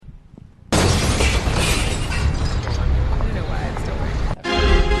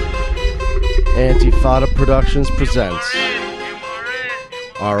Antifada Productions presents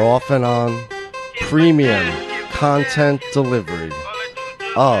our off and on premium content delivery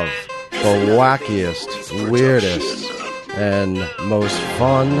of the wackiest, weirdest, and most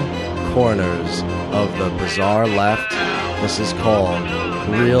fun corners of the bizarre left. This is called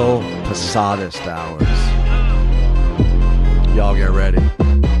Real Posadas Hours. Y'all get ready.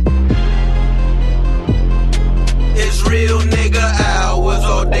 It's real nigga hours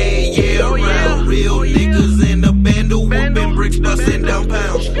all day, year round. Real niggas in the band whooping bricks, dusting down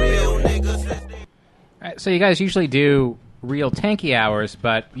pounds. Real niggas. All right, so you guys usually do real tanky hours,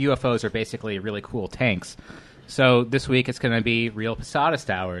 but UFOs are basically really cool tanks. So this week it's going to be real Posadas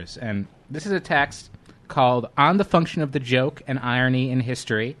hours. And this is a text called On the Function of the Joke and Irony in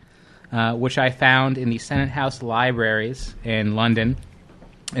History, which I found in the Senate House Libraries in London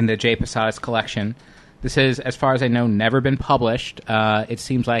in the J. Posadas collection. This is, as far as I know, never been published. It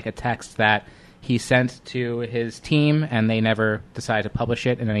seems like a text that he sent to his team, and they never decided to publish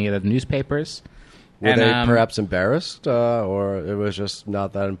it in any of the newspapers. Were they perhaps embarrassed, or it was just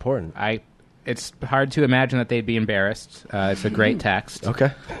not that important? It's hard to imagine that they'd be embarrassed. It's a great text.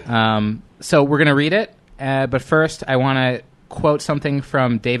 Okay. So we're going to read it, but first I want to quote something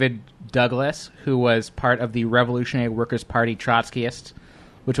from David Douglas, who was part of the Revolutionary Workers' Party Trotskyist,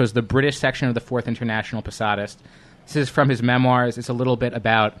 which was the British section of the Fourth International Posadas. This is from his memoirs. It's a little bit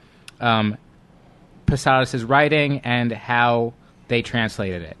about Posadas' writing and how they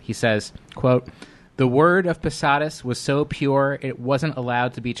translated it. He says, quote, "The word of Posadas was so pure it wasn't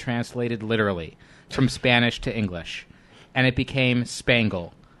allowed to be translated literally from Spanish to English, and it became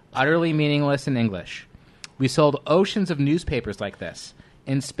Spangle, utterly meaningless in English. We sold oceans of newspapers like this.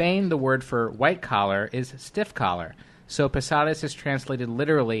 In Spain, the word for white collar is stiff collar. So Posadas is translated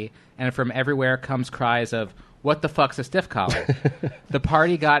literally, and from everywhere comes cries of, 'What the fuck's a stiff collar?' The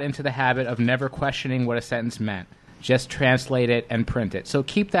party got into the habit of never questioning what a sentence meant. Just translate it and print it." So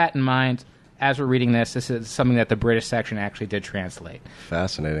keep that in mind as we're reading this. This is something that the British section actually did translate.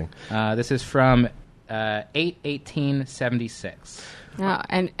 Fascinating. This is from 8/18/76. Oh,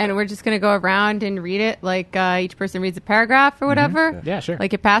 and we're just going to go around and read it like each person reads a paragraph or whatever? Mm-hmm. Yeah, sure.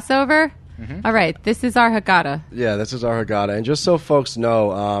 Like at Passover? Mm-hmm. All right, this is our Haggadah. Yeah, this is our Haggadah. And just so folks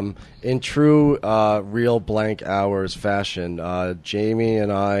know, in true real blank hours fashion, Jamie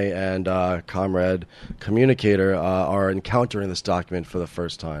and I and Comrade Communicator are encountering this document for the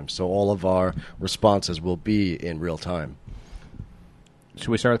first time. So all of our responses will be in real time. Should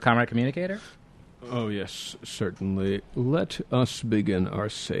we start with Comrade Communicator? Oh, yes, certainly. Let us begin our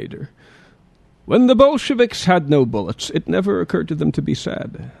Seder. When the Bolsheviks had no bullets, it never occurred to them to be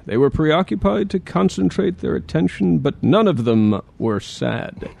sad. They were preoccupied to concentrate their attention, but none of them were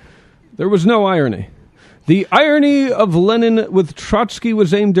sad. There was no irony. The irony of Lenin with Trotsky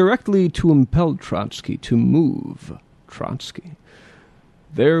was aimed directly to impel Trotsky, to move Trotsky.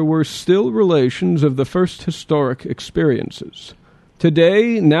 There were still relations of the first historic experiences.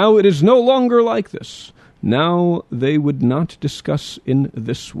 Today, now it is no longer like this. Now they would not discuss in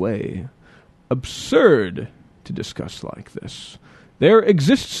this way. Absurd to discuss like this. There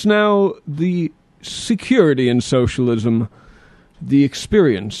exists now the security in socialism, the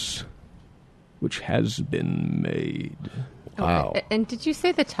experience which has been made. Wow. And did you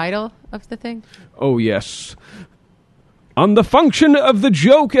say the title of the thing? Oh, yes. On the Function of the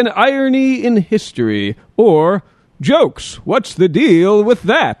Joke and Irony in History, or Jokes, What's the Deal with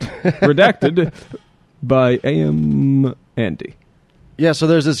That? Redacted by A.M. Andy. Yeah, so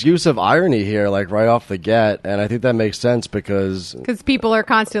there's this use of irony here, like right off the get, and I think that makes sense because people are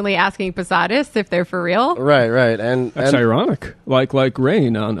constantly asking Posadas if they're for real. Right, and that's ironic, like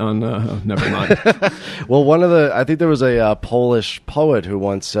rain on. Never mind. Well, I think there was a Polish poet who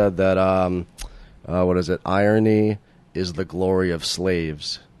once said that irony is the glory of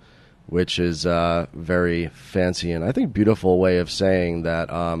slaves, which is a very fancy and I think beautiful way of saying that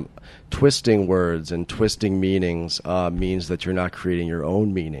twisting words and twisting meanings means that you're not creating your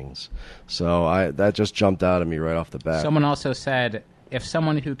own meanings. So that just jumped out at me right off the bat. Someone also said, if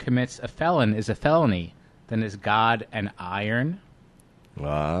someone who commits a felon is a felony, then is God an iron? Who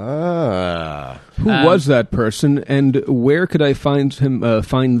was that person, and where could I find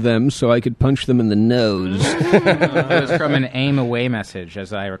them so I could punch them in the nose? It was from an aim away message,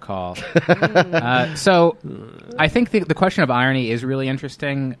 as I recall. So I think the question of irony is really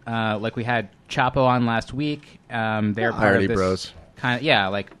interesting. Like we had Chapo on last week. They're part irony of this bros.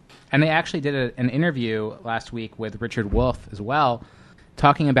 And they actually did an interview last week with Richard Wolff as well,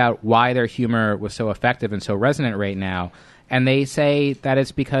 talking about why their humor was so effective and so resonant right now. And they say that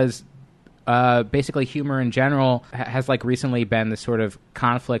it's because basically humor in general has like recently been this sort of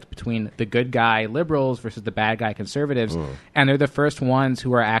conflict between the good guy liberals versus the bad guy conservatives, and they're the first ones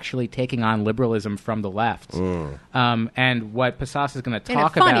who are actually taking on liberalism from the left. And what Posadas is going to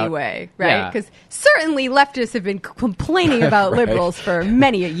talk about in a funny way, right? Because certainly leftists have been complaining about liberals for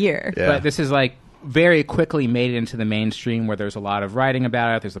many a year. Yeah. But this is like very quickly made it into the mainstream where there's a lot of writing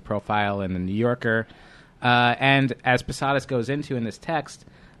about it. There's a profile in the New Yorker. And as Posadas goes into in this text,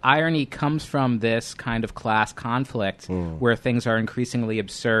 irony comes from this kind of class conflict where things are increasingly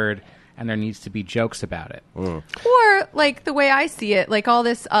absurd and there needs to be jokes about it. Or, like, the way I see it, like all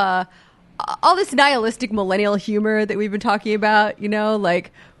this nihilistic millennial humor that we've been talking about, you know,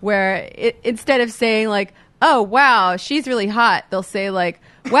 like where instead of saying like, oh, wow, she's really hot, they'll say like,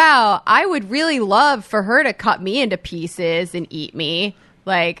 wow, I would really love for her to cut me into pieces and eat me.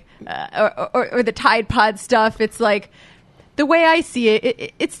 Like, or the Tide Pod stuff. It's like, the way I see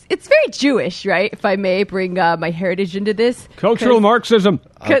it, it's very Jewish, right? If I may bring my heritage into this. Cultural Marxism.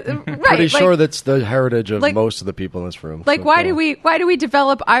 Pretty sure that's the heritage of most of the people in this room. Like, So, why do we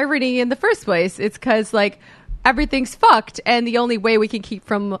develop irony in the first place? It's because, like, everything's fucked, and the only way we can keep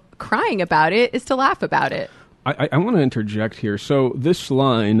from crying about it is to laugh about it. I want to interject here. So this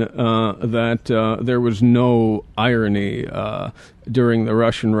line that there was no irony during the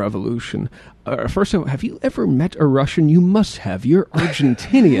Russian Revolution. First of all, have you ever met a Russian? You must have. You're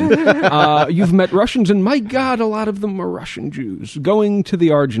Argentinian. You've met Russians, and my God, a lot of them are Russian Jews going to the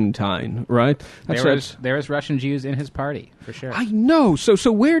Argentine, right? There is Russian Jews in his party, for sure. I know.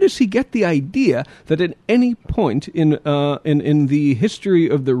 So where does he get the idea that at any point in the history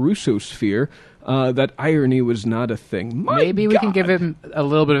of the Russosphere, that irony was not a thing? Maybe we can give him a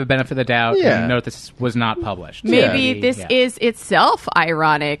little bit of a benefit of the doubt and note this was not published. Maybe this is itself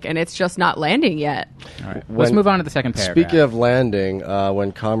ironic and it's just not landing yet. All right. Let's move on to the second paragraph. Speaking of landing,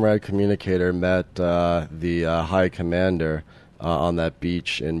 when Comrade Communicator met the High Commander on that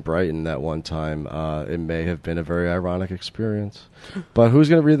beach in Brighton that one time, it may have been a very ironic experience. But who's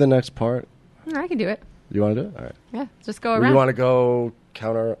going to read the next part? I can do it. You want to do it? All right. Yeah, just go around. You want to go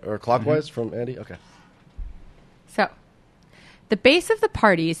counter or clockwise from Andy? Okay. So, the base of the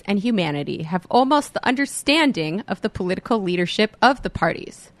parties and humanity have almost the understanding of the political leadership of the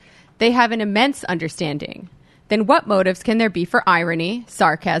parties. They have an immense understanding. Then what motives can there be for irony,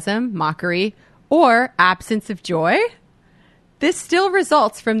 sarcasm, mockery, or absence of joy? This still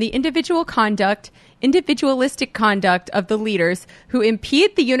results from the individualistic conduct of the leaders who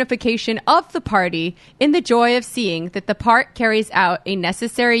impede the unification of the party in the joy of seeing that the part carries out a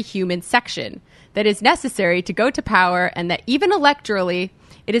necessary human section that is necessary to go to power, and that even electorally,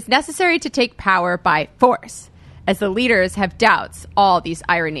 it is necessary to take power by force. As the leaders have doubts, all these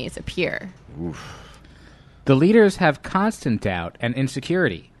ironies appear. The leaders have constant doubt and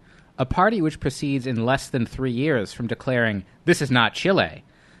insecurity. A party which proceeds in less than 3 years from declaring, "This is not Chile.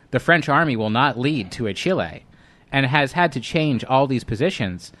 The French army will not lead to a Chile," and has had to change all these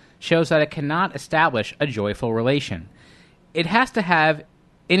positions, shows that it cannot establish a joyful relation. It has to have,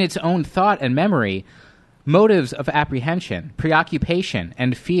 in its own thought and memory, motives of apprehension, preoccupation,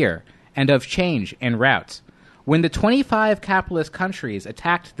 and fear, and of change en route. When the 25 capitalist countries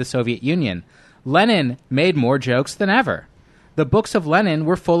attacked the Soviet Union, Lenin made more jokes than ever. The books of Lenin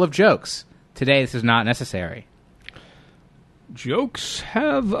were full of jokes. Today, this is not necessary. Jokes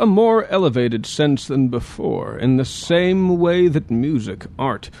have a more elevated sense than before, in the same way that music,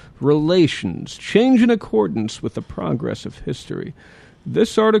 art, relations change in accordance with the progress of history.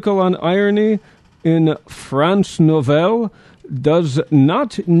 This article on irony in France Nouvelle does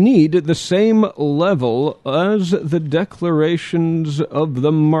not need the same level as the declarations of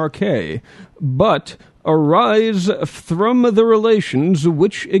the Marquis, but arise from the relations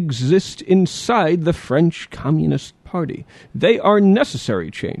which exist inside the French Communist Party. They are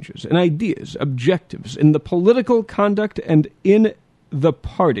necessary changes in ideas, objectives, in the political conduct and in the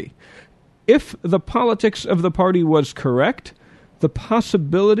party. If the politics of the party was correct, the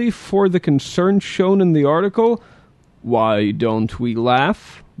possibility for the concern shown in the article, "Why don't we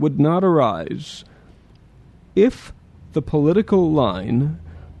laugh?" would not arise. If the political line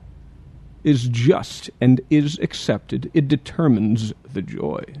is just and is accepted, it determines the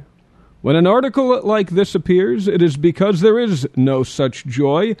joy. When an article like this appears, it is because there is no such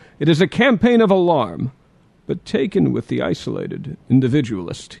joy. It is a campaign of alarm, but taken with the isolated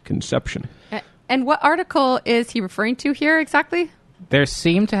individualist conception. And what article is he referring to here exactly? There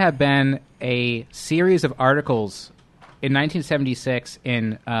seemed to have been a series of articles in 1976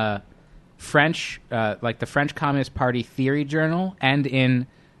 in French, like the French Communist Party Theory Journal, and in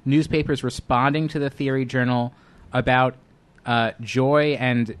newspapers responding to the Theory Journal about joy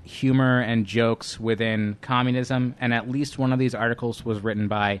and humor and jokes within communism, and at least one of these articles was written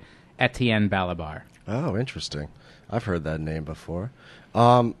by Etienne Balibar. Oh, interesting. I've heard that name before.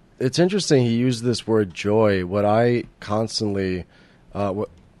 It's interesting he used this word joy. What constantly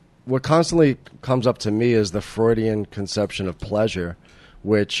comes up to me is the Freudian conception of pleasure,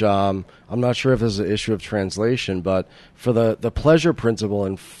 which I'm not sure if this is an issue of translation, but for the pleasure principle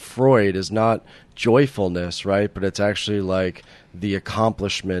in Freud is not joyfulness, right? But it's actually like the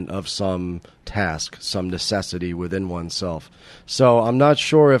accomplishment of some task, some necessity within oneself. So I'm not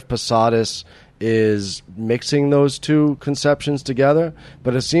sure if Posadas is mixing those two conceptions together,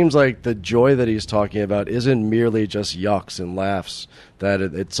 but it seems like the joy that he's talking about isn't merely just yucks and laughs, that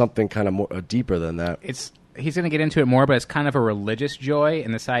it's something kind of more deeper than that. He's going to get into it more, but it's kind of a religious joy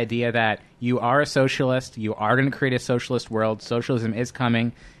in this idea that you are a socialist, you are going to create a socialist world, socialism is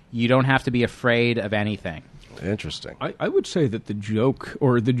coming, you don't have to be afraid of anything. Interesting. I would say that the joke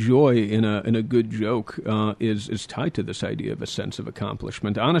or the joy in a good joke is tied to this idea of a sense of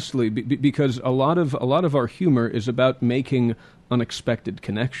accomplishment. Honestly, because a lot of our humor is about making unexpected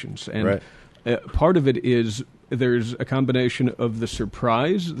connections, and part of it is there's a combination of the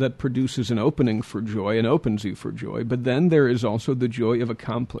surprise that produces an opening for joy and opens you for joy, but then there is also the joy of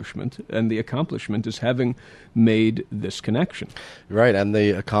accomplishment, and the accomplishment is having made this connection. Right, and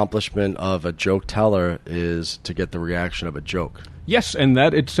the accomplishment of a joke teller is to get the reaction of a joke. Yes, and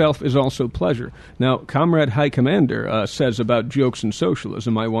that itself is also pleasure. Now, Comrade High Commander says about jokes and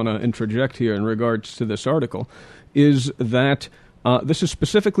socialism, I want to interject here in regards to this article, is that this is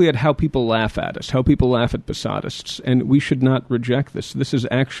specifically at how people laugh at us, how people laugh at Posadists, and we should not reject this. This is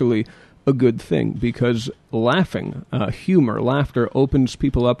actually a good thing because laughing, humor, laughter opens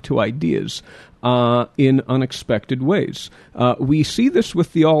people up to ideas in unexpected ways. We see this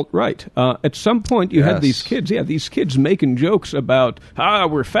with the alt-right. At some point, you had these kids making jokes about,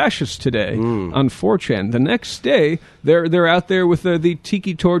 we're fascists today on 4chan. The next day, they're out there with the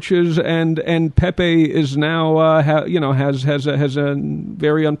tiki torches, and Pepe is now has a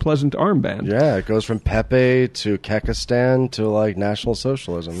very unpleasant armband. Yeah, it goes from Pepe to Kekistan to like National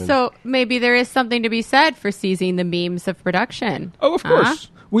Socialism. So maybe there is something to be said for seizing the memes of production. Oh, of course.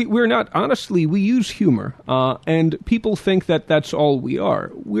 We're not, honestly, we use humor, and people think that that's all we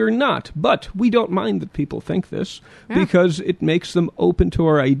are. We're not, but we don't mind that people think this because it makes them open to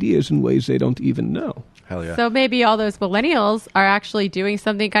our ideas in ways they don't even know. Hell yeah. So maybe all those millennials are actually doing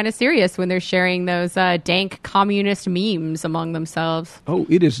something kind of serious when they're sharing those dank communist memes among themselves. Oh,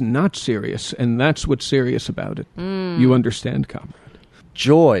 it is not serious, and that's what's serious about it. You understand, Comrade?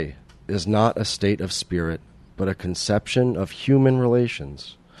 Joy is not a state of spirit, but a conception of human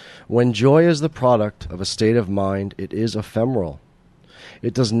relations. When joy is the product of a state of mind, it is ephemeral.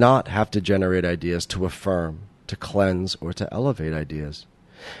 It does not have to generate ideas to affirm, to cleanse, or to elevate ideas.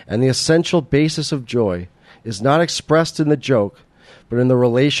 And the essential basis of joy is not expressed in the joke, but in the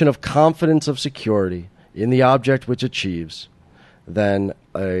relation of confidence of security in the object which achieves. Then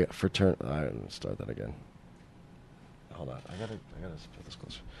a fraternity... start that again. Hold on. I gotta put this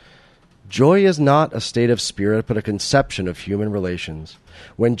closer. Joy is not a state of spirit, but a conception of human relations.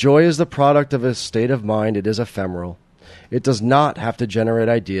 When joy is the product of a state of mind, it is ephemeral. It does not have to generate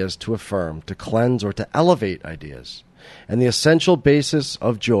ideas to affirm, to cleanse, or to elevate ideas. And the essential basis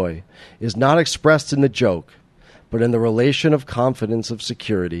of joy is not expressed in the joke, but in the relation of confidence of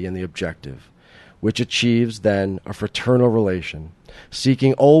security in the objective, which achieves then a fraternal relation,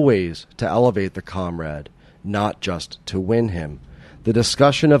 seeking always to elevate the comrade, not just to win him. The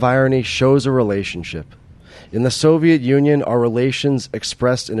discussion of irony shows a relationship. In the Soviet Union, are relations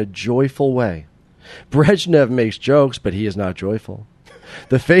expressed in a joyful way. Brezhnev makes jokes, but he is not joyful.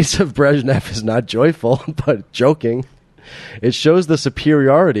 The face of Brezhnev is not joyful, but joking. It shows the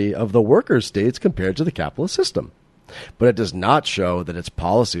superiority of the worker states compared to the capitalist system. But it does not show that its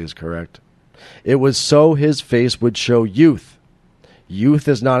policy is correct. It was so his face would show youth. Youth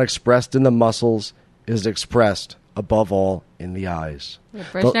is not expressed in the muscles, it is expressed above all in the eyes. Yeah,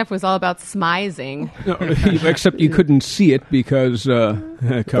 Brezhnev was all about smizing. No, except you couldn't see it because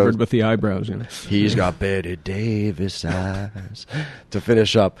covered with the eyebrows. You know. He's got Betty Davis eyes. To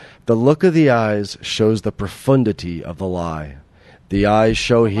finish up, the look of the eyes shows the profundity of the lie. The eyes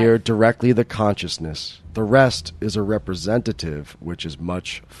show here directly the consciousness. The rest is a representative which is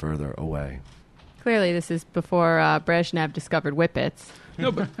much further away. Clearly, this is before Brezhnev discovered whippets. No,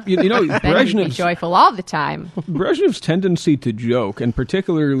 but you know, Then he'd be joyful all the time. Brezhnev's tendency to joke, and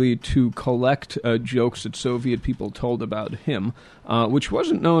particularly to collect jokes that Soviet people told about him, which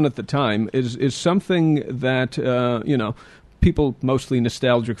wasn't known at the time, is something that people mostly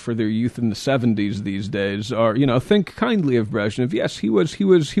nostalgic for their youth in the 70s these days are, think kindly of Brezhnev. Yes, he was.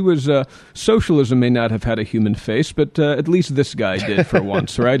 Socialism may not have had a human face, but at least this guy did for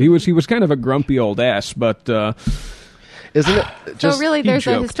once, right? He was kind of a grumpy old ass, but. Isn't it just... So really, there's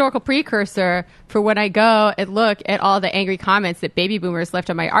a historical precursor for when I go and look at all the angry comments that baby boomers left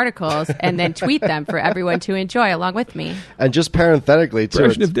on my articles and then tweet them for everyone to enjoy along with me. And just parenthetically, too...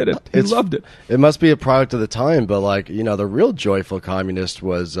 Brezhnev did it. He loved it. It must be a product of the time, but, the real joyful communist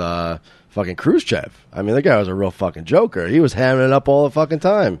was fucking Khrushchev. I mean, the guy was a real fucking joker. He was hamming it up all the fucking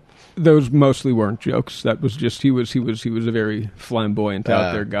time. Those mostly weren't jokes. That was just he was a very flamboyant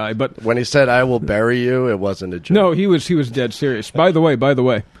out there guy. But when he said "I will bury you," it wasn't a joke. No, he was dead serious. By the way,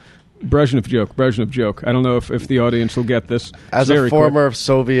 Brezhnev joke. I don't know if the audience will get this. As a former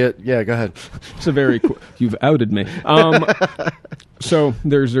Soviet, yeah, go ahead. It's a very you've outed me. So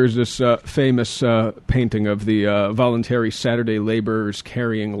there's this famous painting of the voluntary Saturday laborers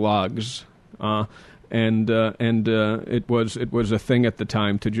carrying logs. And it was a thing at the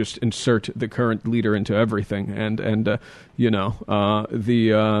time to just insert the current leader into everything. The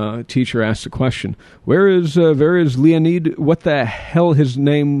teacher asked the question, where is Leonid? What the hell his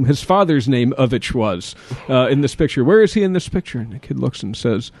father's name Ovich was in this picture? Where is he in this picture? And the kid looks and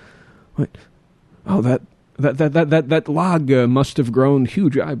says, "What? Oh, that log must have grown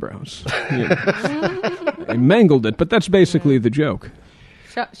huge eyebrows." I mangled it, but that's basically the joke.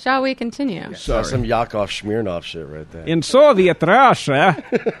 Shall we continue? So some Yakov Smirnov shit right there. In Soviet Russia,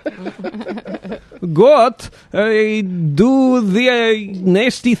 God do the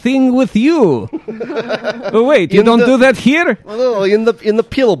nasty thing with you. Oh, wait, you don't do that here? Oh, in the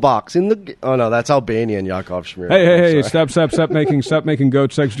pillbox. Oh no, that's Albanian Yakov Smirnov. Hey! Stop making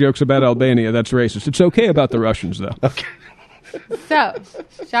goat sex jokes about Albania. That's racist. It's okay about the Russians, though. Okay. So,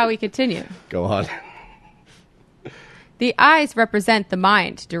 shall we continue? Go on. The eyes represent the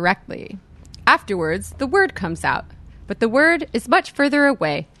mind directly. Afterwards, the word comes out. But the word is much further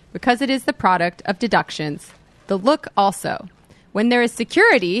away because it is the product of deductions. The look also. When there is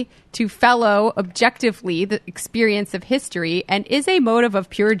security to fellow objectively the experience of history and is a motive of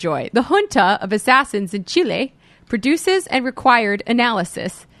pure joy, the junta of assassins in Chile produces and required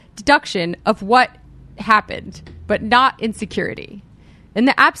analysis, deduction of what happened, but not insecurity. In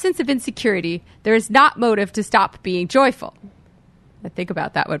the absence of insecurity, there is not motive to stop being joyful. Now think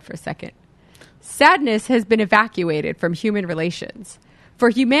about that one for a second. Sadness has been evacuated from human relations. For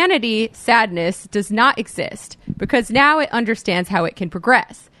humanity, sadness does not exist because now it understands how it can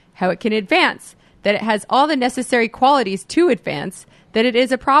progress, how it can advance, that it has all the necessary qualities to advance, that it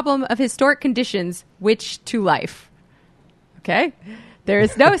is a problem of historic conditions which to life. Okay? There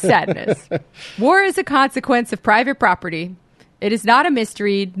is no sadness. War is a consequence of private property. It is not a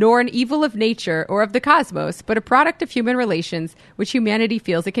mystery, nor an evil of nature or of the cosmos, but a product of human relations, which humanity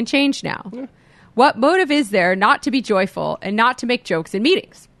feels it can change now. Yeah. What motive is there not to be joyful and not to make jokes in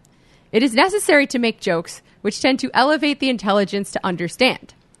meetings? It is necessary to make jokes which tend to elevate the intelligence to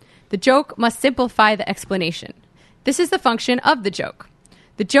understand. The joke must simplify the explanation. This is the function of the joke.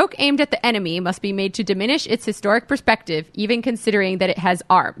 The joke aimed at the enemy must be made to diminish its historic perspective, even considering that it has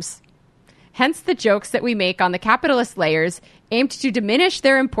arms. Hence the jokes that we make on the capitalist layers aimed to diminish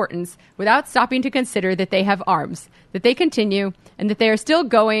their importance without stopping to consider that they have arms, that they continue, and that they are still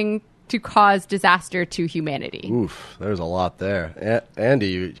going to cause disaster to humanity. Oof, there's a lot there.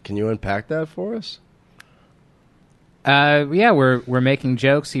 Andy, can you unpack that for us? Yeah, we're making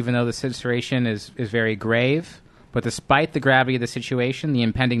jokes even though the situation is very grave. But despite the gravity of the situation, the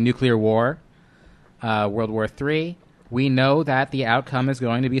impending nuclear war, World War III, we know that the outcome is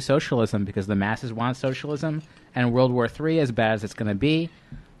going to be socialism because the masses want socialism, and World War III, as bad as it's going to be,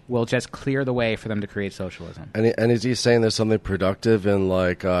 will just clear the way for them to create socialism. And is he saying there's something productive in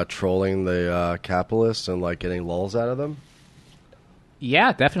trolling the capitalists and getting lulls out of them?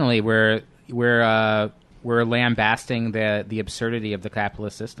 Yeah, definitely. We're lambasting the absurdity of the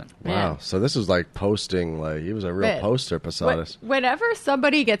capitalist system. Wow. Man. So this is posting, he was a real poster, Posadas. Whenever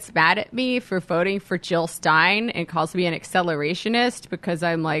somebody gets mad at me for voting for Jill Stein and calls me an accelerationist because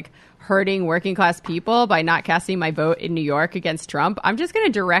I'm hurting working class people by not casting my vote in New York against Trump, I'm just going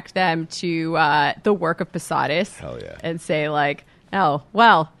to direct them to the work of Posadas. Hell yeah. And say oh,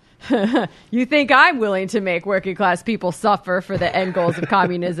 well, you think I'm willing to make working class people suffer for the end goals of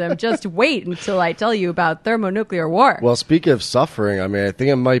communism? Just wait until I tell you about thermonuclear war. Well, speaking of suffering, I think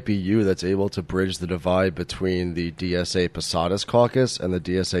it might be you that's able to bridge the divide between the DSA Posadas caucus and the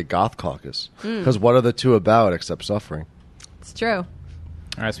DSA Goth caucus. Because what are the two about except suffering? It's true.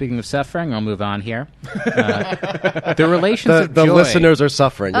 All right, speaking of suffering, I'll move on here. The relations of The joy. listeners are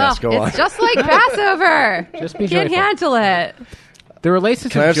suffering. Yes, Oh, go on. it's just like Passover. Just be Can't joyful. handle it. The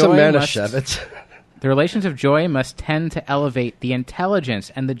relations Can I of have joy some must, Manischewitz? The relations of joy must tend to elevate the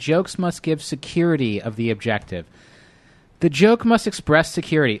intelligence, and the jokes must give security of the objective. The joke must express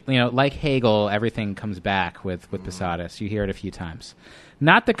security. Like Hegel, everything comes back with Posadas. You hear it a few times.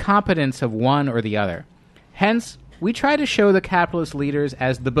 Not the competence of one or the other. Hence, we try to show the capitalist leaders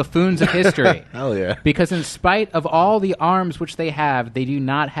as the buffoons of history. Hell yeah. Because in spite of all the arms which they have, they do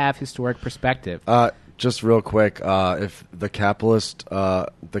not have historic perspective. Just real quick, if the capitalists are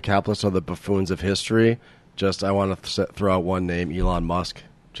the buffoons of history, I want to throw out one name, Elon Musk.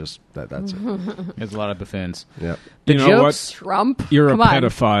 Just that's it. There's a lot of buffoons. Yep. The You know jokes, Trump. You're Come a on.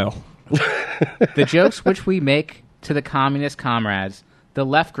 pedophile. the jokes which we make to the communist comrades, the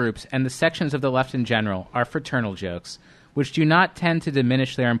left groups, and the sections of the left in general are fraternal jokes, which do not tend to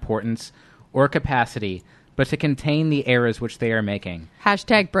diminish their importance or capacity, but to contain the errors which they are making.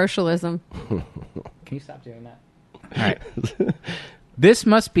 Hashtag brocialism. Can you stop doing that? All right. This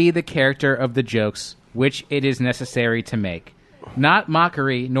must be the character of the jokes which it is necessary to make. Not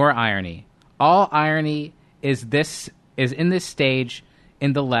mockery nor irony. All irony is in this stage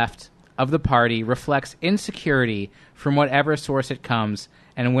in the left of the party reflects insecurity from whatever source it comes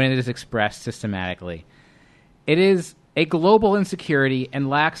and when it is expressed systematically. It is a global insecurity and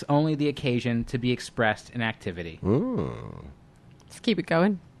lacks only the occasion to be expressed in activity. Let's keep it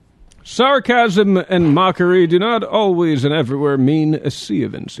going. Sarcasm and mockery do not always and everywhere mean a sea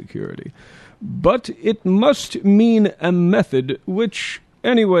of insecurity. But it must mean a method which,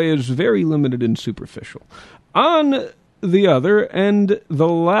 anyway, is very limited and superficial. On the other, and the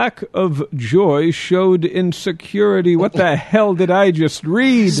lack of joy showed insecurity. What the hell did I just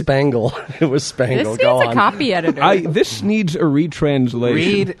read? Spangle. It was Spangle. This Go needs on. a copy editor. This needs a retranslation.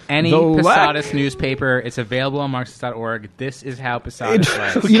 Read any The Posadas newspaper. It's available on Marxist.org. This is how Posadas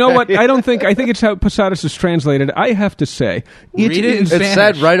writes. You know what? I think it's how Posadas is translated. I have to say, Read it in It Spanish.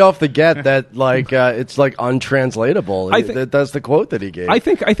 said right off the get that it's untranslatable. That's the quote that he gave. I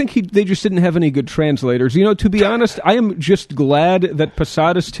think they just didn't have any good translators. To be honest, I am just glad that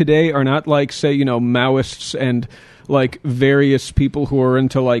Posadas today are not like, say, Maoists and like various people who are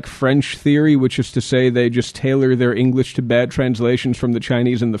into like French theory, which is to say they just tailor their English to bad translations from the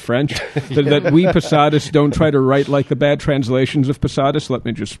Chinese and the French. that we Posadas don't try to write like the bad translations of Posadas. Let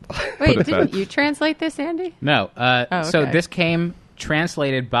me just Wait, put it didn't that. you translate this, Andy? No. So okay. this came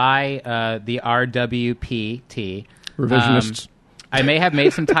translated by the RWPT. Revisionists. I may have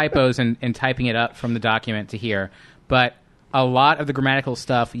made some typos in typing it up from the document to here, but a lot of the grammatical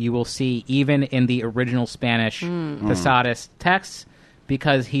stuff you will see even in the original Spanish Posadas texts,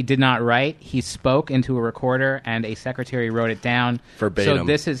 because he did not write. He spoke into a recorder, and a secretary wrote it down. Verbatim. So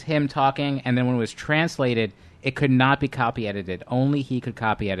this is him talking, and then when it was translated, it could not be copy edited. Only he could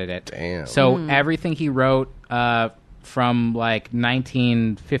copy edit it. Damn. So everything he wrote from like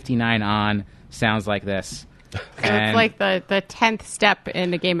 1959 on sounds like this. So it's like the 10th step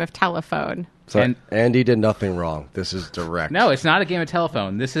in a game of telephone. So and- Andy did nothing wrong. This is direct. No, it's not a game of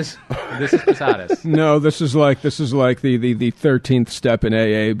telephone. This is Posadas. No, this is like the 13th step in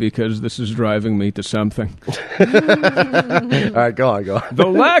AA, because this is driving me to something. All right, go on. The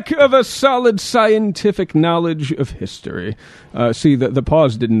lack of a solid scientific knowledge of history. See, the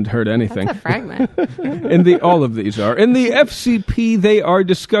pause didn't hurt anything. That's a fragment. All of these are. In the FCP, they are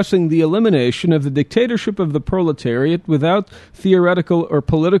discussing the elimination of the dictatorship of the proletariat without theoretical or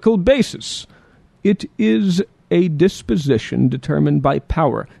political basis. It is a disposition determined by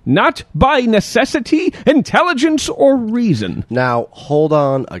power, not by necessity, intelligence, or reason. Now, hold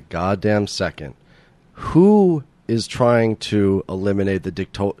on a goddamn second. Who is trying to eliminate the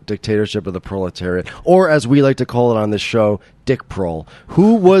dictatorship of the proletariat, or as we like to call it on this show, Dick Prol?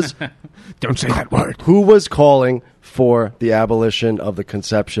 Who was... Don't say that word. Who was calling for the abolition of the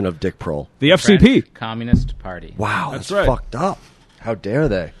conception of Dick Prol? The FCP. French Communist Party. Wow, That's that's right. fucked up. How dare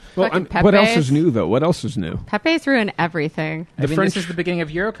they? Well, Fucking what else Pepe's. is new, though? What else is new? Pepe's ruin everything. I mean, French- this is the beginning of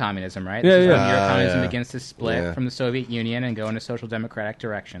Eurocommunism, right? Yeah, This is yeah. when Eurocommunism yeah. begins to split Yeah. from the Soviet Union and go in a social democratic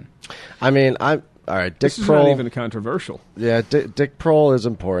direction. I mean, all right, Dick This is Prol. not even controversial. Yeah, Dick Prol is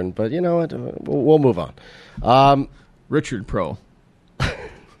important, but you know what? We'll move on. Richard Prol.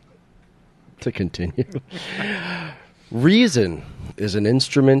 To continue. Reason is an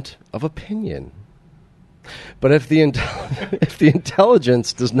instrument of opinion. But if the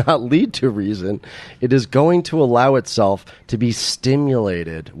intelligence does not lead to reason, it is going to allow itself to be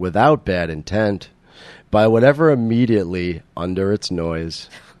stimulated without bad intent by whatever immediately under its noise.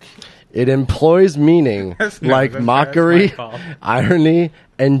 It employs meaning like that's mockery, my fault. irony,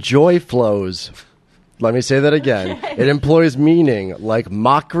 and joy flows. Let me say that again. It employs meaning like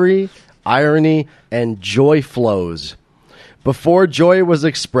mockery, irony, and joy flows. Before joy was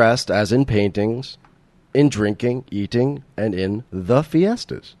expressed as in paintings, in drinking, eating, and in the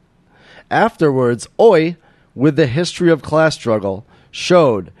fiestas. Afterwards, Oi, with the history of class struggle,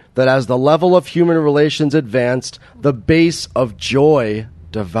 showed that as the level of human relations advanced, the base of joy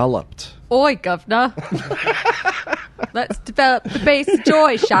developed. Oi, governor. Let's develop the base of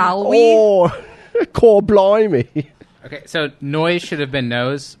joy, shall we? Oh, core blimey. Okay, so noise should have been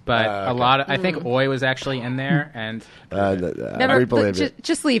nose, but I think oi was actually in there, and We believe it.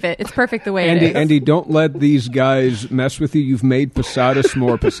 Just leave it. It's perfect the way Andy, it is. Andy, don't let these guys mess with you. You've made Posadas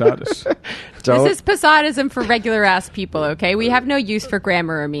more Posadas. This is Posadism for regular ass people, okay? We have no use for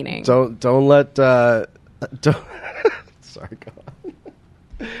grammar or meaning. Don't let don't. Sorry, go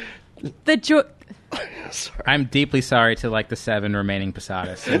on. The joy. I'm deeply sorry to like the 7 remaining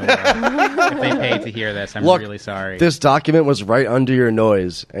Posadas in the world. If they paid to hear this, I'm Look, really sorry. This document was right under your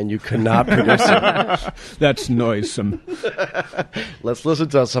nose, and you could not produce it. That's noisome. Let's listen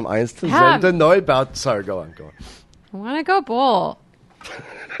to some Einstein Ham. Neubau. Sorry, go on. I want to go bull.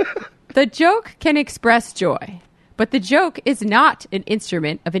 The joke can express joy, but the joke is not an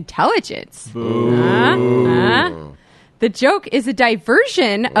instrument of intelligence. The joke is a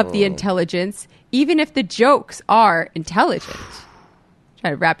diversion of the intelligence, even if the jokes are intelligent. Try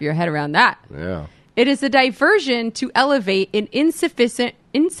to wrap your head around that. Yeah. It is a diversion to elevate an insufficient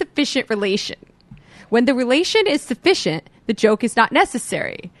relation. When the relation is sufficient, the joke is not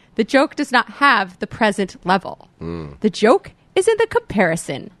necessary. The joke does not have the present level. The joke is in the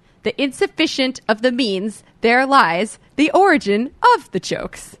comparison. The insufficient of the means, there lies the origin of the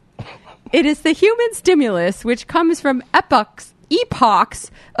jokes. It is the human stimulus which comes from epochs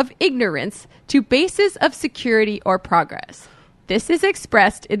of ignorance to bases of security or progress. This is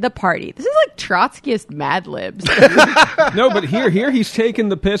expressed in the party. This is like Trotskyist Mad Libs. No, but here he's taking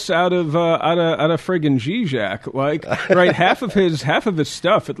the piss out of friggin' Zizek. Like, right, half of his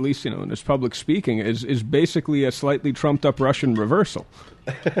stuff, at least in his public speaking, is basically a slightly trumped up Russian reversal.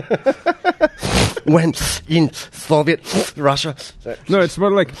 When in Soviet Russia. No, it's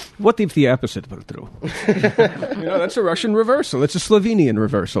more like, what if the opposite were true? That's a Russian reversal. It's a Slovenian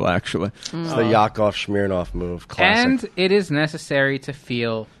reversal, actually. It's the Yakov Smirnov move. Classic. And it is necessary to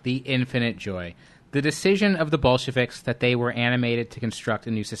feel the infinite joy, the decision of the Bolsheviks that they were animated to construct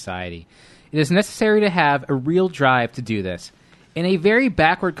a new society. It is necessary to have a real drive to do this. In a very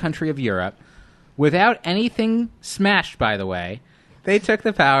backward country of Europe, without anything smashed, by the way, they took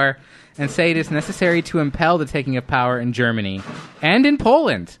the power and say it is necessary to impel the taking of power in Germany and in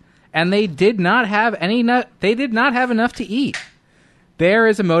Poland. And they did not have enough to eat. There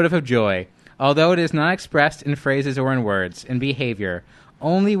is a motive of joy, although it is not expressed in phrases or in words, in behavior.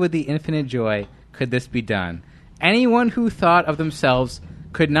 Only with the infinite joy could this be done. Anyone who thought of themselves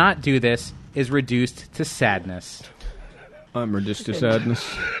could not do this is reduced to sadness. I'm reduced to sadness.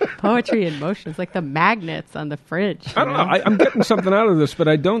 Poetry in motion. It's like the magnets on the fridge. I don't know. I'm getting something out of this, but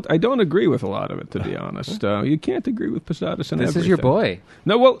I don't agree with a lot of it, to be honest. You can't agree with Posadas and This everything. is your boy.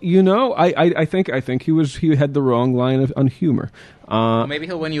 No, well, I think he had the wrong line on humor. Well, maybe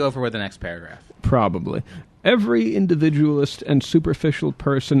he'll win you over with the next paragraph. Probably. Every individualist and superficial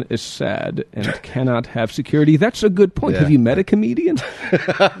person is sad and cannot have security. That's a good point. Yeah. Have you met a comedian? This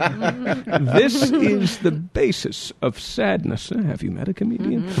is the basis of sadness. Have you met a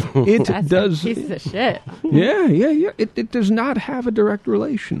comedian? It That's does. a piece of shit. Yeah. It does not have a direct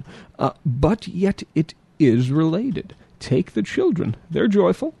relation, but yet it is related. Take the children. They're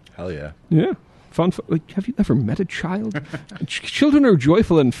joyful. Hell yeah. Yeah. Fun. Like, have you ever met a child? Children are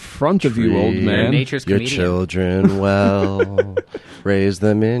joyful in front of you, old man. Nature's Your comedian. children well. Raise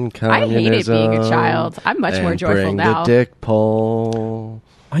them in I communism. hated being a child. I'm much more and joyful bring now. the dick pole.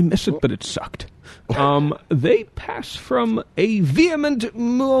 I miss it, but it sucked. They pass from a vehement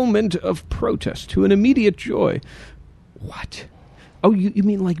moment of protest to an immediate joy. What? Oh, you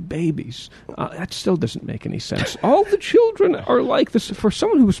mean like babies? That still doesn't make any sense. All the children are like this. For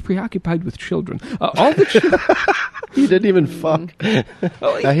someone who was preoccupied with children, all the children... He didn't even fuck.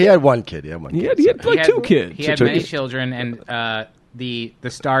 He had one kid. He had one kid. He had like two kids. He had many children, and the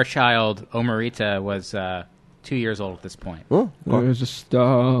star child Omarita was 2 years old at this point. There's a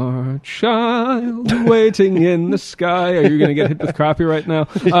star child waiting in the sky. Are you going to get hit with copyright now?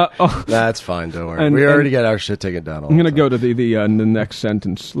 That's fine, don't worry. We already get our shit taken down. I'm going to go to the next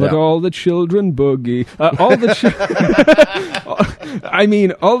sentence. Let Yeah. all the children boogie.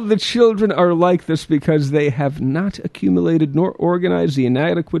 All the children are like this because they have not accumulated nor organized the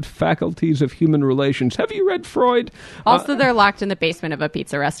inadequate faculties of human relations. Have you read Freud? Also, they're locked in the basement of a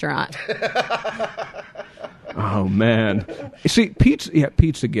pizza restaurant. Oh, man. See,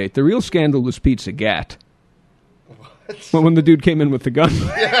 Pizzagate. The real scandal was Pizzagat. When the dude came in with the gun.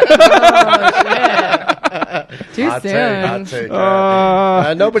 Too Hot soon. take.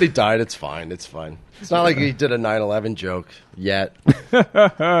 Nobody died. It's fine. It's fine. It's not like he did a 9/11 joke yet.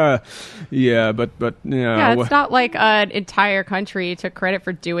 Yeah, but Yeah, it's not like an entire country took credit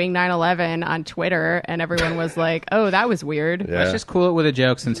for doing 9/11 on Twitter, and everyone was like, "Oh, that was weird." Yeah. Let's just cool it with the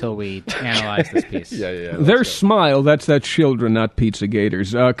jokes until we analyze this piece. Yeah. Their smile, that's children, not pizza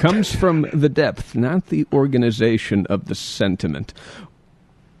gators, comes from the depth, not the organization of the sentiment.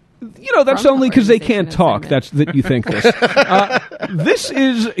 That's From only the because they can't organization talk. of That's that you think this. This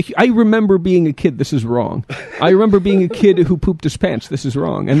is. I remember being a kid. This is wrong. I remember being a kid who pooped his pants. This is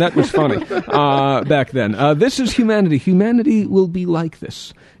wrong, and that was funny back then. This is humanity. Humanity will be like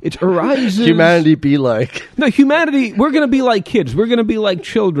this. It arises. Humanity be like. No, humanity. We're going to be like kids. We're going to be like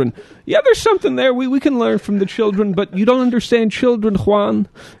children. Yeah, there's something there. We can learn from the children, but you don't understand children, Juan.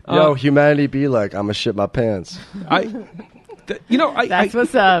 Humanity be like. I'ma shit my pants. That's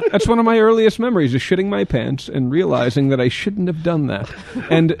what's up. That's one of my earliest memories, is shitting my pants and realizing that I shouldn't have done that,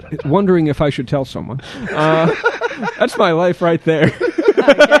 and wondering if I should tell someone. That's my life right there.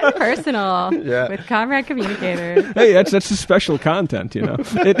 Get personal Yeah. with Comrade Communicator. Hey, that's the special content,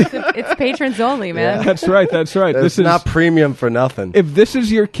 It's patrons only, man. That's right. It's This is not premium for nothing. If this is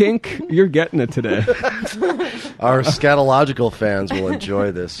your kink, you're getting it today. Our scatological fans will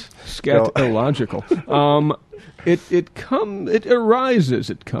enjoy this. Scatological. It arises.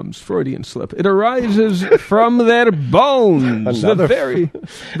 It comes Freudian slip. It arises from their bones,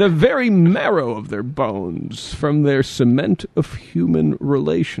 the very marrow of their bones, from their cement of human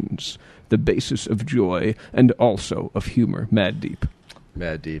relations, the basis of joy and also of humor. Mad deep.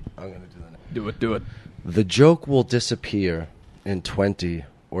 Mad deep. I'm gonna do that. Do it. The joke will disappear in 20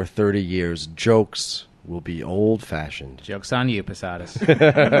 or 30 years. Jokes will be old-fashioned. Joke's on you, Posadas.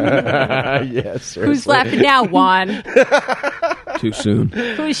 Yes. Who's laughing now, Juan? Too soon.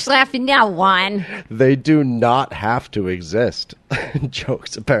 Who's laughing now, Juan? They do not have to exist.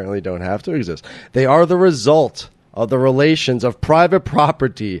 Jokes apparently don't have to exist. They are the result of the relations of private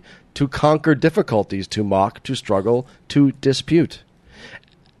property to conquer difficulties, to mock, to struggle, to dispute.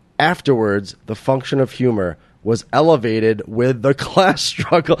 Afterwards, the function of humor was elevated with the class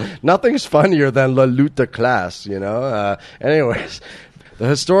struggle. Nothing's funnier than la lutte de classe, Anyways, the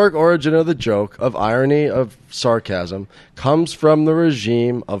historic origin of the joke, of irony, of sarcasm, comes from the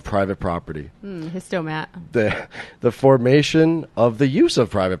regime of private property. Histomat. The formation of the use of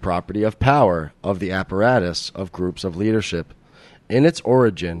private property, of power, of the apparatus, of groups of leadership. In its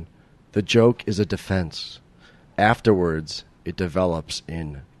origin, the joke is a defense. Afterwards, it develops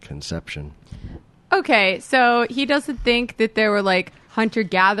in conception. Okay, so he doesn't think that there were like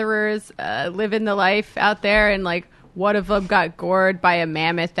hunter-gatherers living the life out there, and like one of them got gored by a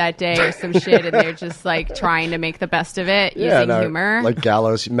mammoth that day or some shit, and they're just like trying to make the best of it using humor. Like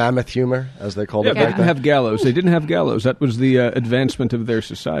gallows, mammoth humor, as they called it They back didn't then. have gallows. They didn't have gallows. That was the advancement of their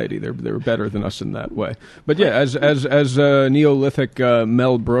society. They were better than us in that way. But yeah, as Neolithic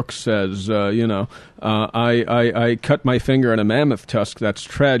Mel Brooks says, I cut my finger on a mammoth tusk. That's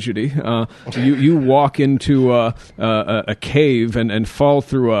tragedy. You walk into a cave and fall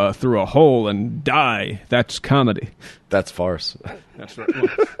through a hole and die. That's comedy. That's farce. That's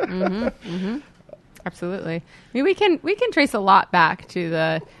right. Absolutely. I mean, we can trace a lot back to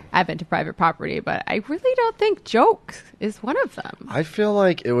the advent of private property, but I really don't think jokes is one of them. I feel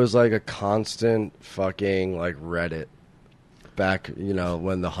like it was like a constant fucking like Reddit back,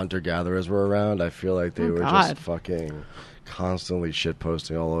 when the hunter-gatherers were around. I feel like they were just fucking constantly shit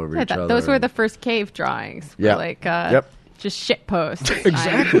posting all over each other. Those were the first cave drawings. Yeah. Yep. Just shit posts.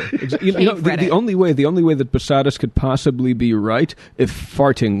 Exactly. The only way that Posadas could possibly be right if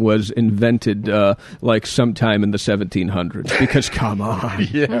farting was invented like sometime in the 1700s. Because come on,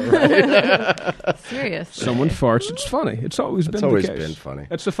 Serious. someone farts. It's funny. It's always been the case. Been funny.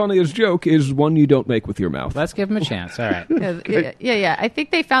 That's the funniest joke. Is one you don't make with your mouth. Let's give him a chance. All right. Yeah. I think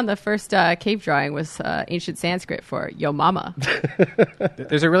they found the first cave drawing was ancient Sanskrit for "yo mama."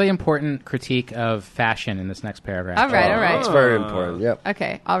 There's a really important critique of fashion in this next paragraph. All right. It's very important. Yep.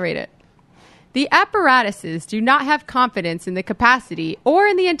 Okay, I'll read it. The apparatuses do not have confidence in the capacity or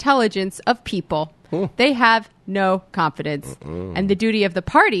in the intelligence of people. They have no confidence. And the duty of the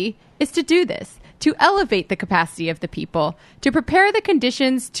party is to do this, to elevate the capacity of the people, to prepare the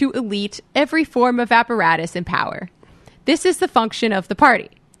conditions to elite every form of apparatus and power. This is the function of the party.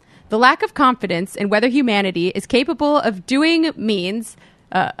 The lack of confidence in whether humanity is capable of doing means...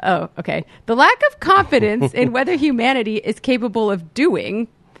 The lack of confidence in whether humanity is capable of doing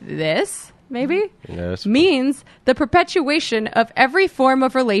this, maybe, Yes. means the perpetuation of every form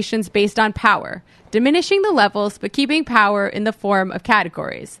of relations based on power, diminishing the levels but keeping power in the form of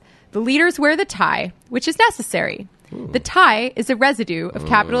categories. The leaders wear the tie, which is necessary. The tie is a residue of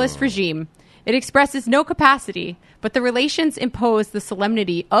capitalist regime. It expresses no capacity, but the relations impose the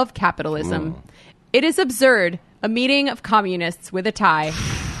solemnity of capitalism. It is absurd, a meeting of communists with a tie.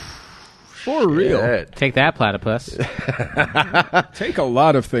 For real. Shit. Take that, platypus. Take a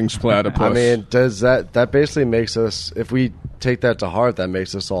lot of things, platypus. I mean, does that basically makes us, if we take that to heart, that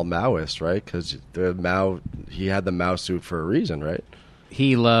makes us all Maoist, right? Because he had the Mao suit for a reason, right?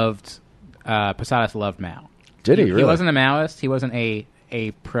 He loved, Posadas loved Mao. Did he really? He wasn't a Maoist. He wasn't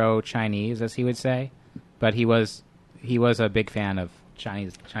a pro-Chinese, as he would say, but he was a big fan of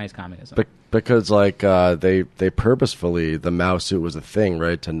Chinese communism. Because they purposefully, the Mao suit was a thing,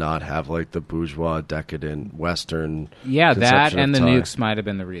 right, to not have like the bourgeois, decadent Western. Yeah, that conception of and the tie. nukes might have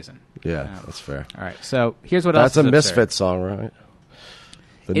been the reason. Yeah, that's fair. All right, so here's what else. That's a is Misfit absurd. song, right?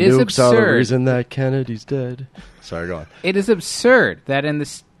 The It is nukes are the absurd. reason that Kennedy's dead. Sorry, go on. It is absurd that in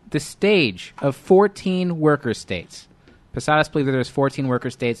the stage of 14 worker states, Posadas believed that there was 14 worker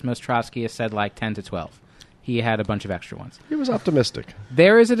states. Most Trotskyists said like 10 to 12. He had a bunch of extra ones. He was optimistic.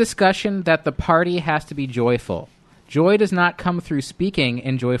 There is a discussion that the party has to be joyful. Joy does not come through speaking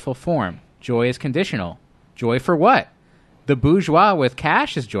in joyful form. Joy is conditional. Joy for what? The bourgeois with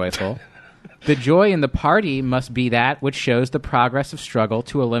cash is joyful. The joy in the party must be that which shows the progress of struggle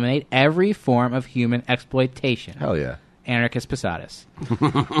to eliminate every form of human exploitation. Hell yeah. Anarchist Posadas.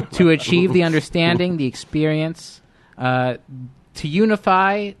 To achieve the understanding, the experience, to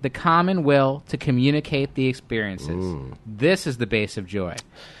unify the common will to communicate the experiences. This is the base of joy.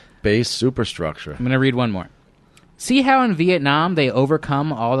 Base superstructure. I'm going to read one more. See how in Vietnam they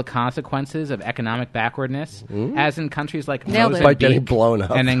overcome all the consequences of economic backwardness, as in countries like Nailed it. By getting Mozambique blown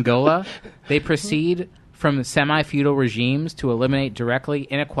up. and Angola, they proceed from semi-feudal regimes to eliminate directly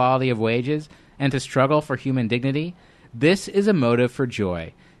inequality of wages and to struggle for human dignity. This is a motive for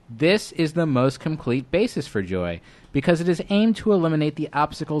joy. This is the most complete basis for joy, because it is aimed to eliminate the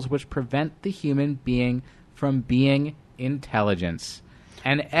obstacles which prevent the human being from being intelligence.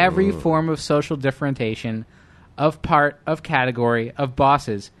 And every form of social differentiation, of part, of category, of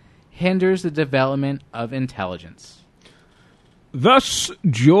bosses, hinders the development of intelligence. Thus,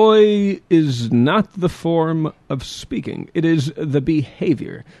 joy is not the form of speaking. It is the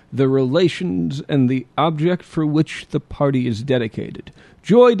behavior, the relations, and the object for which the party is dedicated.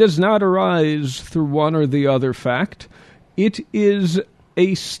 Joy does not arise through one or the other fact. It is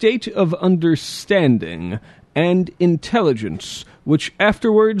a state of understanding and intelligence, which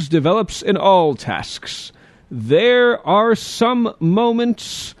afterwards develops in all tasks. There are some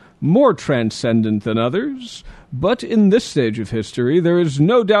moments more transcendent than others, but in this stage of history, there is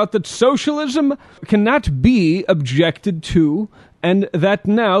no doubt that socialism cannot be objected to, and that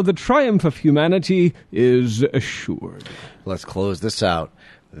now the triumph of humanity is assured. Let's close this out.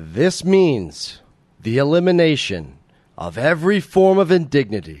 This means the elimination of every form of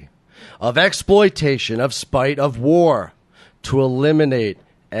indignity, of exploitation, of spite, of war, to eliminate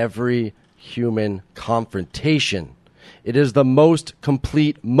every human confrontation. It is the most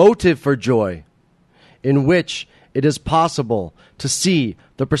complete motive for joy, in which it is possible to see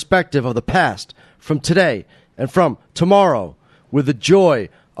the perspective of the past from today and from tomorrow, with the joy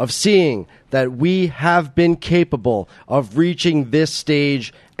of seeing that we have been capable of reaching this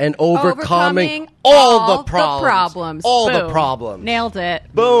stage and overcoming all the problems. All Boom. the problems. Nailed it.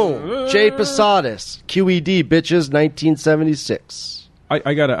 Boom. Jay Posadas, QED, bitches, 1976.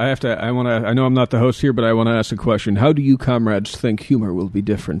 I know I'm not the host here, but I want to ask a question. How do you comrades think humor will be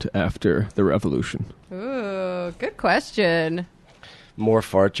different after the revolution? Ooh, good question. More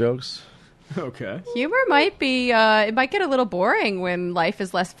fart jokes? Okay. Humor might be, it might get a little boring when life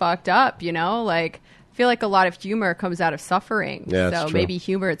is less fucked up, you know? Like, I feel like a lot of humor comes out of suffering. Yeah, that's so true. maybe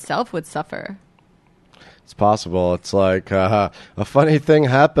humor itself would suffer. It's possible. It's like a funny thing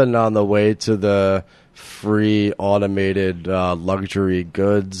happened on the way to the free automated luxury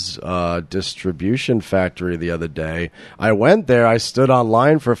goods distribution factory the other day. I went there. I stood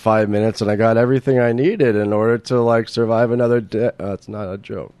online for 5 minutes and I got everything I needed in order to like survive another day. It's not a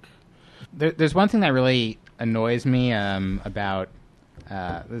joke. There's one thing that really annoys me about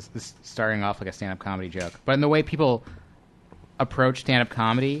this starting off like a stand-up comedy joke, but in the way people approach stand-up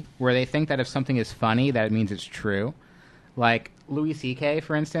comedy, where they think that if something is funny, that it means it's true. Like Louis C.K.,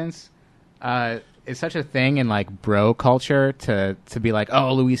 for instance, is such a thing in like bro culture to be like,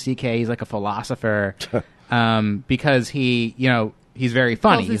 oh, Louis C.K., he's like a philosopher, because he, he's very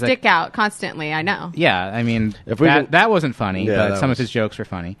funny. Pulls his he's dick out constantly. I know. Yeah, I mean, that wasn't funny, but some of his jokes were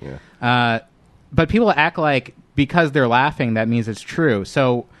funny. Yeah. But people act like because they're laughing, that means it's true.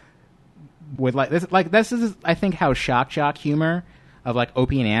 So with this is I think how shock jock humor of like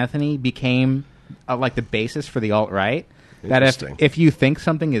Opie and Anthony became like the basis for the alt-right. That if you think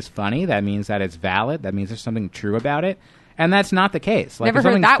something is funny, that means that it's valid. That means there's something true about it, and that's not the case. Like, Never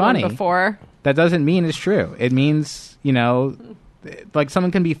heard that one before. That doesn't mean it's true. It means like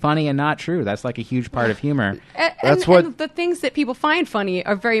something can be funny and not true. That's like a huge part of humor. And the things that people find funny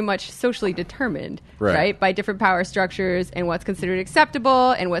are very much socially determined, right? By different power structures and what's considered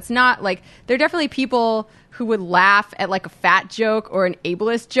acceptable and what's not. Like, there are definitely people who would laugh at like a fat joke or an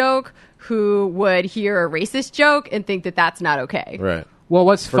ableist joke who would hear a racist joke and think that that's not okay. Right. Well,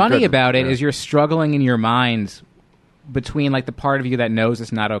 what's funny about it is you're struggling in your mind between like the part of you that knows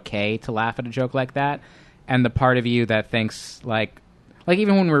it's not okay to laugh at a joke like that and the part of you that thinks like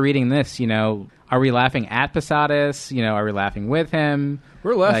even when we're reading this, are we laughing at Posadas? Are we laughing with him?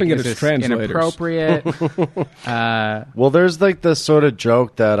 We're laughing at his translators. Inappropriate. Well, there's like this sort of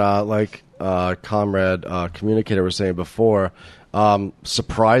joke that Comrade Communicator was saying before,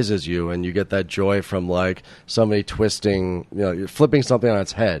 surprises you, and you get that joy from like somebody twisting, you're flipping something on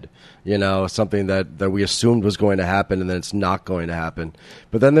its head, something that we assumed was going to happen and then it's not going to happen.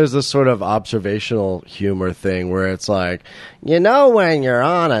 But then there's this sort of observational humor thing where it's like, when you're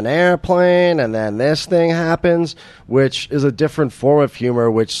on an airplane and then this thing happens, which is a different form of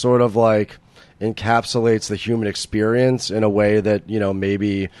humor, which sort of like encapsulates the human experience in a way that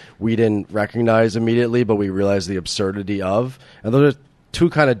maybe we didn't recognize immediately, but we realized the absurdity of. And those are two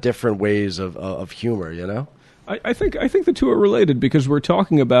kind of different ways of humor. I think the two are related because we're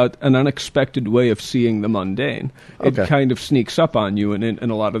talking about an unexpected way of seeing the mundane. It kind of sneaks up on you in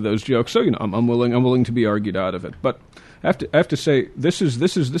a lot of those jokes. So I'm willing to be argued out of it, but. I have to say this is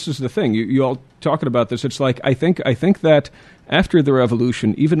the thing. You all talking about this. It's like I think that after the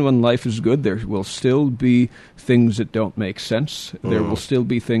revolution, even when life is good, there will still be things that don't make sense. There will still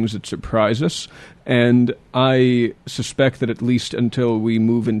be things that surprise us, and I suspect that at least until we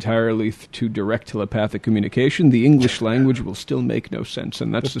move entirely to direct telepathic communication, the English language will still make no sense,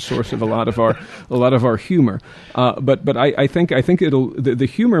 and that's the source of a lot of our humor. But I think the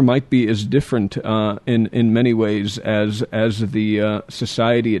humor might be as different in many ways as the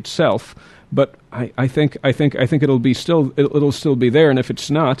society itself. But I think it'll still be there, and if it's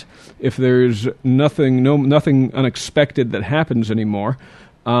not, if there's nothing unexpected that happens anymore,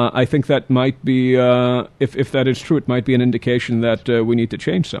 I think that might be if that is true, it might be an indication that we need to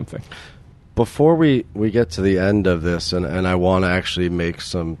change something. Before we get to the end of this, and I want to actually make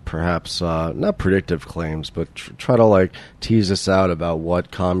some perhaps not predictive claims, but try to like tease us out about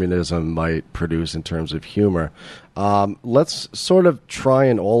what communism might produce in terms of humor. Let's sort of try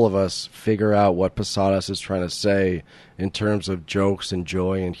and all of us figure out what Posadas is trying to say in terms of jokes and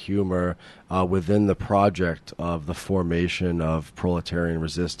joy and humor within the project of the formation of proletarian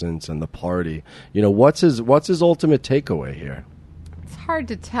resistance and the party. What's his ultimate takeaway here? It's hard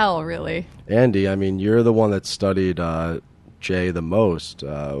to tell, really. Andy, I mean, you're the one that studied Jay the most.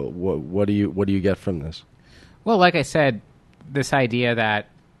 What do you get from this? Well, like I said, this idea that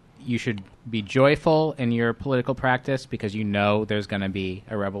you should be joyful in your political practice because there's going to be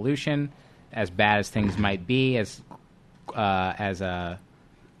a revolution, as bad as things might be, as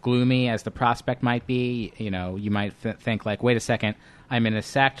gloomy as the prospect might be. You might think like, wait a second, I'm in a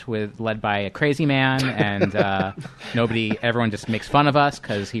sect led by a crazy man, and everyone just makes fun of us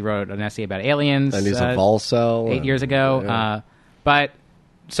because he wrote an essay about aliens. And he's a Volcel. 8 years ago. Yeah. But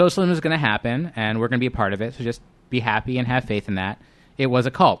socialism is going to happen, and we're going to be a part of it, so just be happy and have faith in that. It was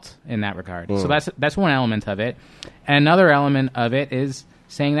a cult in that regard. So that's one element of it. And another element of it is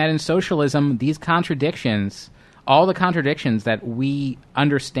saying that in socialism, these contradictions, all the contradictions that we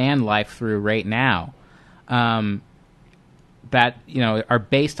understand life through right now, that are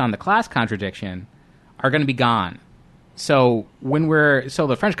based on the class contradiction, are going to be gone. So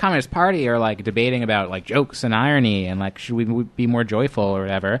the French Communist Party are like debating about like jokes and irony and like should we be more joyful or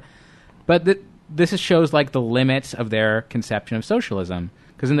whatever, but this shows like the limits of their conception of socialism,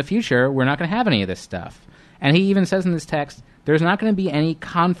 because in the future we're not going to have any of this stuff. And he even says in this text there's not going to be any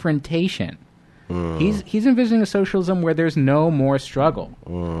confrontation. He's envisioning a socialism where there's no more struggle.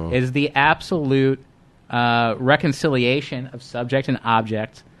 It is the absolute reconciliation of subject and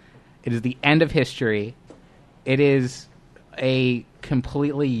object. It is the end of history. It is a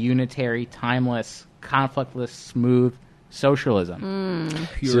completely unitary, timeless, conflictless, smooth socialism.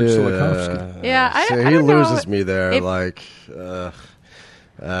 Pure Tsiolkovsky. Yeah, I he don't know loses me there. if-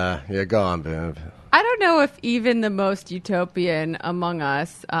 Yeah, go on, Biv. I don't know if even the most utopian among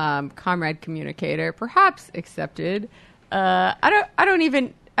us, Comrade Communicator, perhaps accepted. I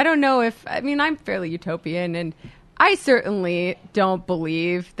don't know if, I mean, I'm fairly utopian, and I certainly don't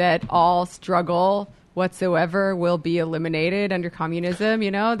believe that all struggle whatsoever will be eliminated under communism.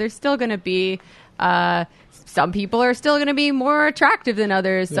 You know, there's still going to be, some people are still going to be more attractive than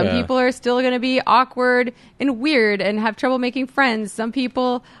others. Some Yeah. people are still going to be awkward and weird and have trouble making friends. Some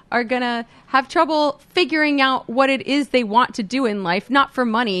people are going to have trouble figuring out what it is they want to do in life, not for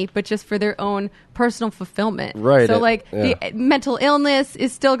money, but just for their own personal fulfillment. Right. So, like, Yeah. the mental illness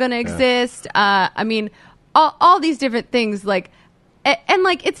is still going to exist. I mean, all these different things, like, and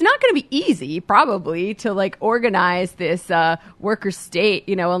like, it's not going to be easy, probably, to like organize this worker state,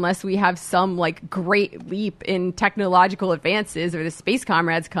 you know, unless we have some like great leap in technological advances, or the space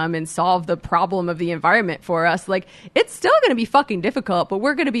comrades come and solve the problem of the environment for us. Like, it's still going to be fucking difficult, but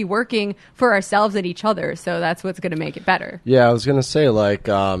we're going to be working for ourselves and each other, so that's what's going to make it better. Yeah, I was going to say, like,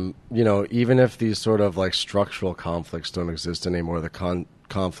 you know, even if these sort of like structural conflicts don't exist anymore, the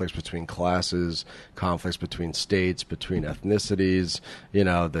conflicts between classes, conflicts between states, between ethnicities, you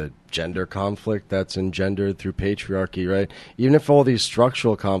know, the gender conflict that's engendered through patriarchy, right? Even if all these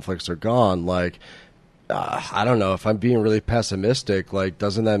structural conflicts are gone, like, I don't know, if I'm being really pessimistic, like,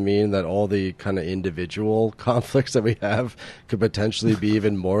 doesn't that mean that all the kind of individual conflicts that we have could potentially be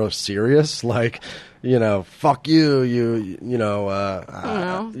even more serious? Like, you know, fuck you, you know,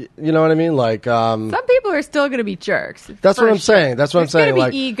 you know what I mean? Like, Some people are still going to be jerks. that's for what I'm sure. saying. That's what There's I'm saying. gonna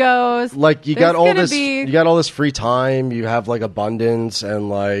Like, be egos. like you There's got all gonna this, be- you got all this free time. You have like abundance, and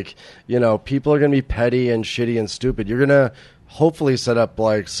like, you know, people are gonna be petty and shitty and stupid. You're gonna hopefully set up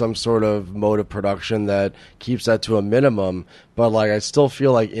like some sort of mode of production that keeps that to a minimum. But like, I still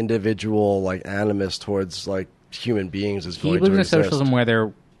feel like individual like animus towards like human beings is He going believes to in a exist. socialism where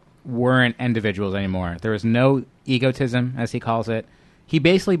there weren't individuals anymore. There was no egotism, as he calls it. He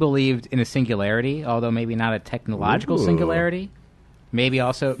basically believed in a singularity, although maybe not a technological Ooh. singularity. Maybe he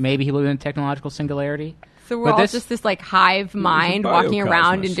believed in a technological singularity. So we're But all this- just this like hive mind walking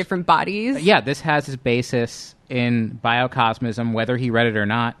around in biocosmos. different bodies. Yeah, this has its basis in biocosmism, whether he read it or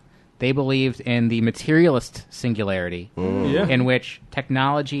not. They believed in the materialist singularity, Yeah. in which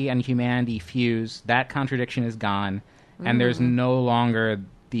technology and humanity fuse. That contradiction is gone, and there's no longer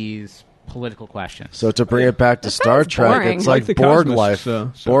these political questions. So to bring it back to Star sounds Trek, boring. it's Like like the Borg cosmos,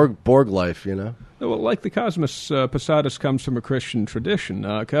 life, so- Borg life, you know. Well, like the cosmos, Posadas comes from a Christian tradition.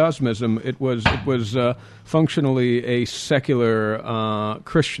 Cosmism, it was functionally a secular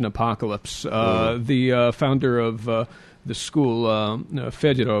Christian apocalypse. The founder of the school,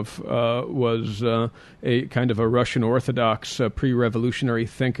 Fedorov, was a kind of a Russian Orthodox pre-revolutionary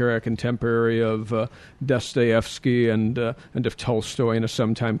thinker, a contemporary of Dostoevsky and of Tolstoy, and a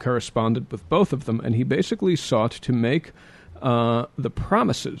sometime correspondent with both of them. And he basically sought to make the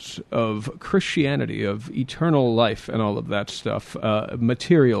promises of Christianity, of eternal life and all of that stuff,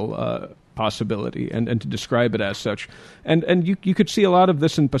 material possibility, and to describe it as such. And you could see a lot of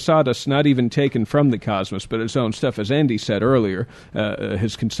this in Posadas, not even taken from the cosmos, but his own stuff, as Andy said earlier,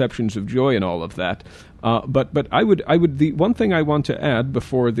 his conceptions of joy and all of that. But I would the one thing I want to add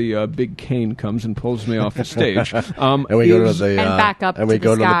before the big cane comes and pulls me off the stage, And we go to the And back up and we to the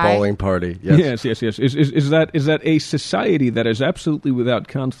go to the sky. bowling party. Yes. Yes. Is that a society that is absolutely without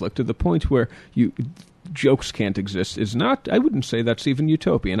conflict to the point where jokes can't exist is not. I wouldn't say that's even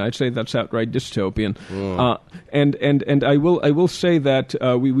utopian. I'd say that's outright dystopian. And I will say that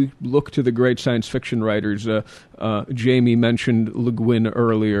we look to the great science fiction writers. Jamie mentioned Le Guin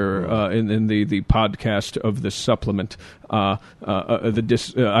earlier in the podcast of the supplement. I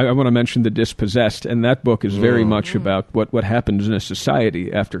want to mention The Dispossessed, and that book is very much about what happens in a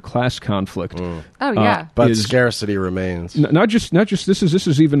society after class conflict. Oh yeah. But Is- scarcity remains. Not just this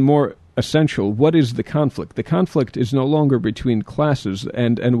is even more essential. What is the conflict? The conflict is no longer between classes,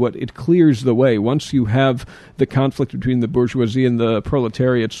 and what it clears the way. Once you have the conflict between the bourgeoisie and the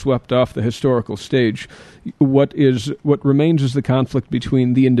proletariat swept off the historical stage, what remains is the conflict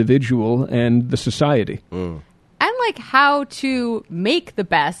between the individual and the society. And like how to make the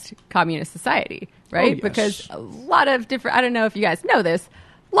best communist society, right? Oh, yes. Because a lot of different, I don't know if you guys know this,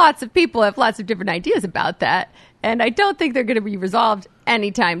 lots of people have lots of different ideas about that. And I don't think they're going to be resolved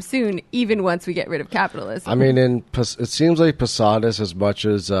anytime soon, even once we get rid of capitalism. I mean, it seems like Posadas, as much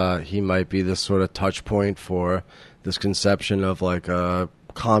as he might be this sort of touch point for this conception of like a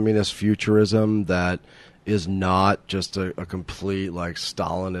communist futurism that is not just a complete like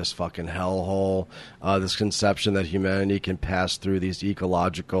Stalinist fucking hellhole. This conception that humanity can pass through these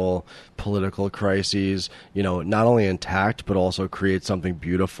ecological, political crises, not only intact but also create something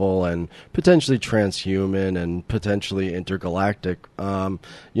beautiful and potentially transhuman and potentially intergalactic.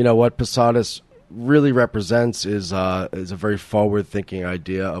 What Posadas really represents is a very forward-thinking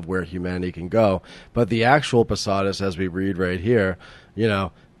idea of where humanity can go. But the actual Posadas, as we read right here,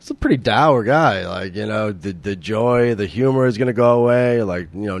 it's a pretty dour guy. Like, the joy, the humor is going to go away.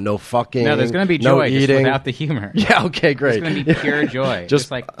 Like, no fucking. No, there's going to be no joy just eating. without the humor. Yeah, okay, great. It's going to be pure joy. Just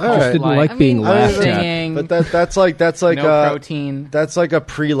like just didn't like being laughed at. singing. But that's like no protein. That's like a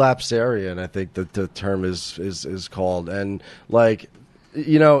prelapsarian, I think that the term is called. And like,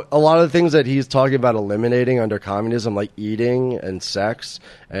 a lot of the things that he's talking about eliminating under communism, like eating and sex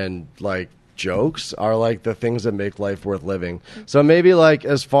and like jokes, are like the things that make life worth living. So maybe like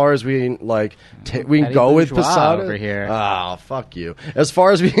as far as we like we can go with Posadas over here. Oh, fuck you. As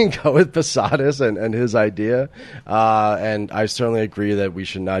far as we can go with Posadas and his idea, and I certainly agree that we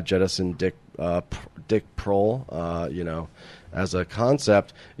should not jettison Dick Prohl, as a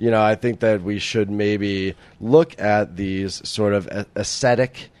concept. I think that we should maybe look at these sort of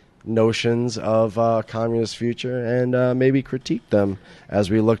ascetic notions of communist future and maybe critique them as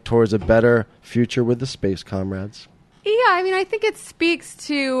we look towards a better future with the space comrades. Yeah, I mean, I think it speaks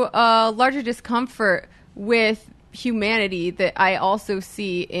to a larger discomfort with humanity that I also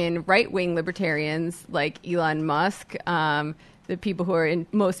see in right-wing libertarians like Elon Musk, the people who are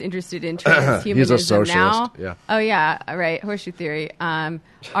most interested in transhumanism He's a socialist. now. Yeah. Oh, yeah, right, horseshoe theory, are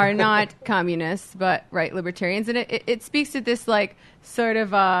not communists, but right libertarians. And it speaks to this, like, sort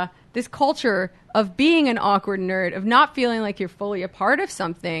of this culture of being an awkward nerd, of not feeling like you're fully a part of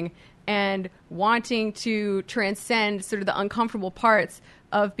something and wanting to transcend sort of the uncomfortable parts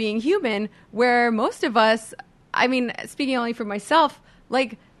of being human, where most of us, I mean, speaking only for myself,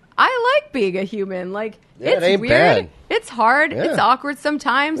 like, I like being a human. Like, Yeah, it's it ain't weird. bad. It's hard. Yeah. It's awkward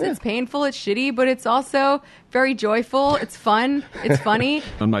sometimes. Yeah. It's painful. It's shitty, but it's also very joyful. It's fun. It's funny.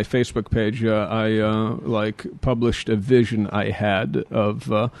 On my Facebook page, I published a vision I had of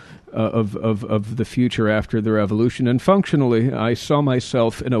the future after the revolution, and functionally, I saw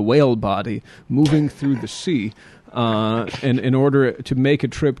myself in a whale body moving through the sea. And in order to make a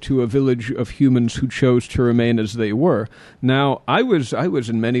trip to a village of humans who chose to remain as they were. Now, I was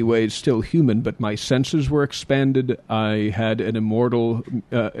in many ways still human, but my senses were expanded. I had an immortal,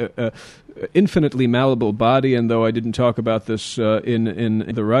 infinitely malleable body, and though I didn't talk about this in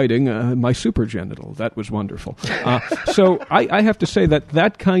the writing, my supergenital. That was wonderful. So I have to say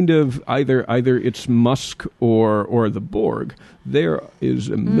that kind of either it's Musk or the Borg, there is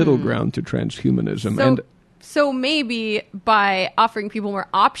a middle ground to transhumanism. So maybe by offering people more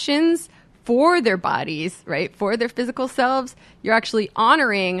options for their bodies, right, for their physical selves, you're actually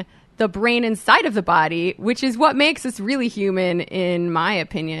honoring the brain inside of the body, which is what makes us really human, in my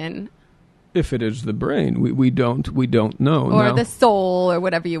opinion. If it is the brain, we don't know. Or now, the soul, or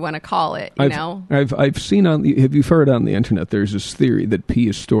whatever you want to call it, you know? I've seen have you heard on the internet, there's this theory that pee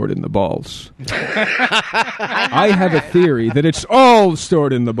is stored in the balls. I have a theory that it's all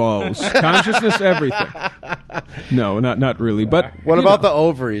stored in the balls. Consciousness, everything. No, not really. But What about the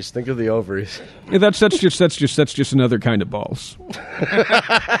ovaries? Think of the ovaries. that's just another kind of balls.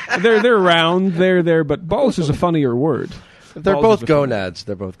 They're round, they're there, but balls is a funnier word. They're Balls both is a funny- gonads.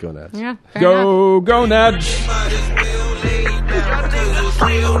 They're both gonads. Yeah, fair enough. Go gonads! Yeah, I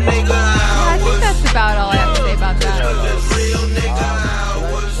think